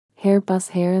Her pas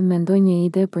here mendoj një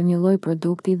ide për një lloj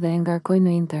produkti dhe e ngarkoj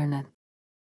në internet.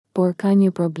 Por ka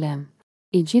një problem.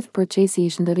 I gjithë procesi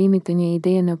i shndërrimit të një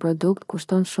ideje në produkt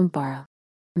kushton shumë para.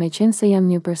 Meqense se jam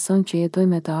një person që jetoj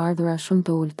me të ardhura shumë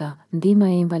të ulta, ndihma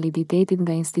e invaliditetit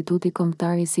nga Instituti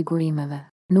Kombëtar i Sigurimeve,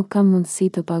 nuk kam mundësi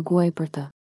të paguaj për të.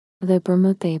 Dhe për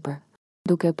më tepër,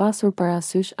 duke pasur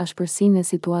parasysh ashpërsinë e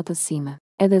situatës sime,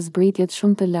 edhe zbritjet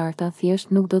shumë të larta thjesht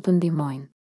nuk do të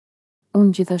ndihmojnë.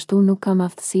 Unë gjithashtu nuk kam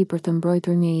aftësi për të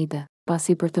mbrojtur një ide,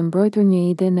 pasi për të mbrojtur një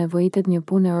ide nevojitet një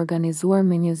punë e organizuar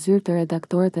me një zyrë të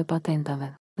redaktorët e patentave,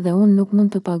 dhe unë nuk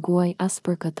mund të paguaj as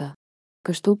për këtë.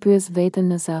 Kështu pyes veten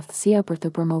nëse aftësia për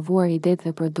të promovuar idetë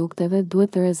dhe produkteve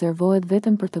duhet të rezervohet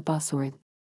vetëm për të pasurit.